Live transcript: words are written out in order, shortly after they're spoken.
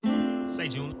Say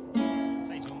June.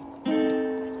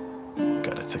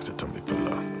 Gotta text it to me, pull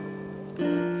up.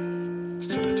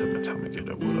 Should tell me time to get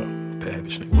that wood up. Bad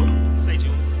bitch, nigga, what up? Say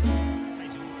June.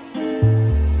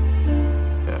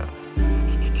 Yeah.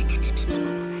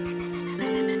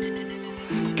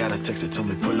 Gotta text it to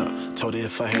me, pull up. Told her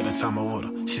if I had the time, I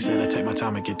would've. She said I take my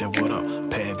time and get that wood up.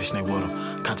 Bad bitch, nigga, what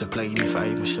up? Contemplating if I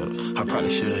even should've. I probably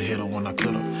should've hit her when I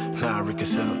could've. Now I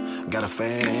reconsider. Got a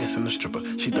fat ass and a stripper.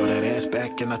 She throw that ass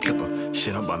back and I tip her.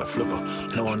 Shit, I'm about to flip her.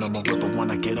 Knowing I'm a ripper. When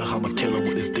I get her, I'm a killer.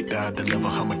 With this dick that I deliver,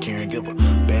 I'm a caring giver.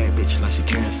 Bad bitch like she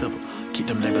carrying silver. Keep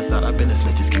them neighbors out our business,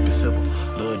 let's just keep it simple.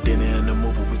 Little dinner in the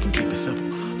movie, we can keep it simple.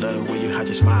 Let her way you hide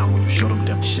your smile when you show them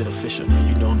damn shit official.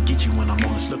 You know I'm get you when I'm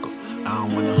on this liquor. I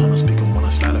don't want a hundred speaking when I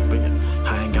slide up in you.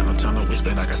 I ain't got no time to waste,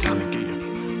 but I got time to give you.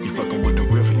 You fucking with the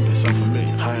real for you, that's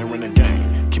unfamiliar. I ain't running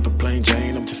game, keep it plain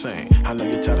Jane, I'm just saying. I know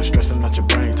you're tired of stressing out your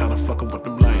brain, tired of fucking with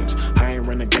them lames. I ain't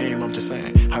running game, I'm just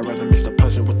saying. I'd rather mix the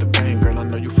pleasure with the pain, girl, I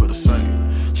know you feel the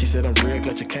same. She said I'm real,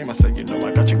 glad you came, I said, you know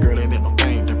I got your girl, ain't no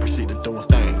thing. Then proceed to do a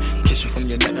thing. Kiss you from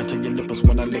your neck until your nipples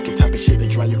when I lick it. Type of shit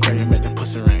that dry you crazy, make the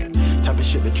pussy rain. Type of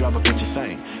shit that drop a bitch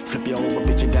insane. Flip you over,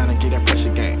 bitch, and down and get that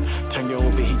pressure game. Turn you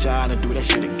over, hit your eye and do that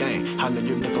shit again. I know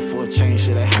you're looking for a change,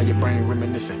 shit, that how your brain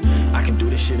reminiscing. I can do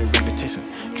this shit in repetition.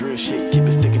 Drill shit, keep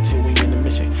it sticking till we in the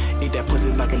mission. Eat that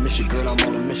pussy like a mission, girl, I'm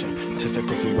on a mission. Test that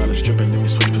pussy while it's dripping, then we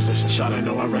switch positions. Shawty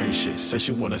know I rain shit. Say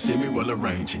she wanna see me, well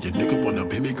arrange it. Your nigga wanna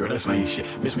be me, girl, that's lame shit.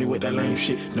 Miss me with that lame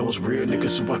shit. Know it's real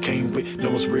niggas who I came with.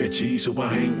 Know it's real G's who I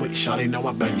hang with. Shawty know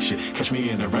I bang shit. Catch me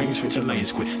in the rain, switch your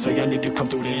lanes quick. Say I need to come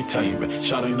through the entertainment.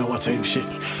 Shawty know I take shit.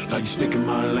 Now you speaking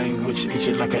my language. Eat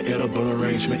shit like an edible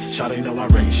arrangement. Shawty know I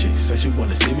rain shit. Say she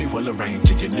wanna see me, well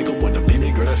arrange it. Your nigga wanna be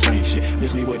me, girl, that's lame shit.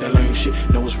 Miss me with that lame shit.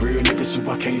 Know it's real niggas who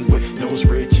I came with. Know it's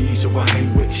real G's who I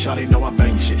hang with. Shawty know I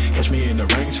bang shit. Catch me in the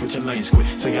rain, switch your lanes quick.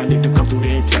 Say I need to come through the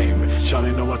entertainment.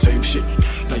 Shawty know I take shit.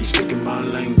 Now you speaking my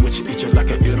language. Eat shit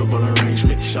like an edible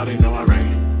arrangement. Shawty know I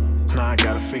rain. Now I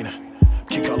got a feeling.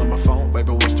 Keep calling my phone,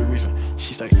 baby, what's the reason?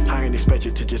 She say, I ain't expect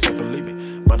you to just up and leave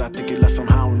me. But I think it less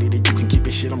somehow I don't need it. You can keep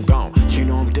it, shit, I'm gone. You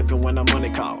know I'm dipping when the money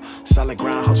call. Solid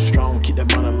ground, hustle strong, keep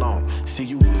that money long. See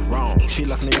you wrong, she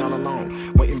left me all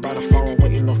alone. Waiting by the phone,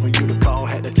 waiting on for you to call.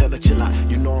 Had to tell her chill out.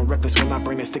 You know I'm reckless when I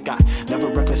bring that stick out. Never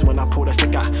reckless when I pull that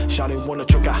stick out. Shawty wanna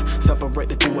trick out. Separate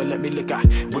the two and let me lick out.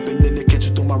 Whipping in the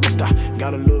kitchen through my wrist out.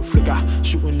 Got a little flick out.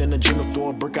 Shooting in the gym through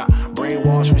a brick out.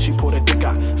 Brainwash when she pull that dick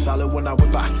out. Solid when I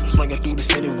whip out. Swinging through the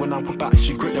city when I whip out.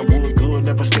 She grip that wood good,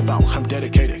 never slip out. I'm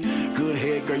dedicated. Good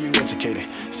head, girl, you educated.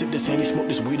 Sip this handy, smoke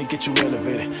this weed and get you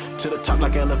elevated. To the top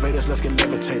like elevators, let's get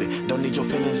levitated. Don't need your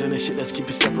feelings in this shit, let's keep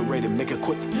it separated. Make it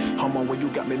quick. Home on where you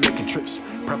got me making trips.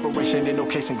 Preparation ain't no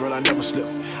casing, girl, I never slip.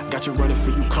 Got you running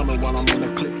for you coming while I'm on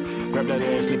the clip. Grab that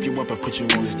ass, lift you up and put you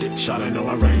on his dick. Shawty know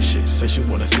I rain shit. Say she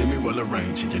wanna see me, well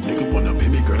arrange it. Your nigga wanna be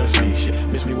me, girl, that's lame shit.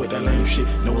 Miss me with that lame shit.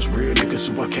 Know it's real niggas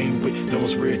who I came with. Know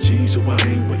it's real G's who I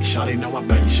hang with. Shawty know I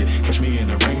bang shit. Catch me in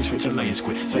the rain, switch your lanes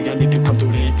quick. Say I need to come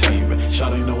through the entertainment.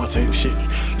 Shawty know I take shit.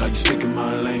 Now you speaking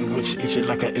my language. Eat shit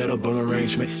like an edible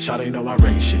arrangement. Shawty know I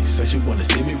rain shit. Say she wanna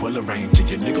see me, well arrange it.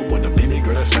 Your nigga wanna be me,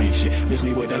 girl, that's lame shit. Miss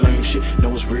me with that lame shit.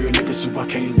 Know it's real niggas who I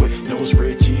came with. Know it's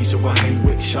real G's who I hang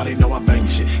with. Shawty know I bang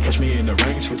shit. Catch me in the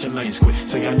rain, switch your lanes quick.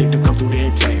 Say I need to come through the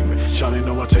entertainment. Shawty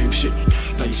know I take shit.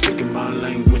 Now you speaking my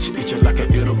language. Eat shit like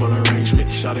an edible arrangement.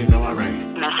 Shawty know I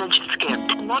rain. Message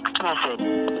skipped. Next message.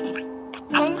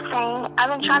 Hey, Sxint, I've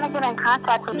been trying to get in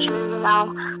contact with you,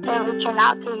 been reaching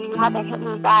out to you, haven't hit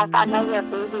me back. I know you're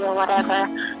busy or whatever.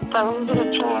 So when you get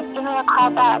a chance, give me a call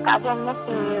back. I've been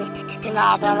missing you.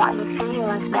 I've been wanting to see you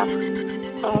and stuff.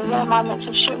 So when you get a moment,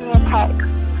 just shoot me a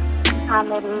text.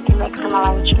 Maybe we can make some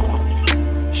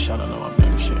arrangements. Shut up.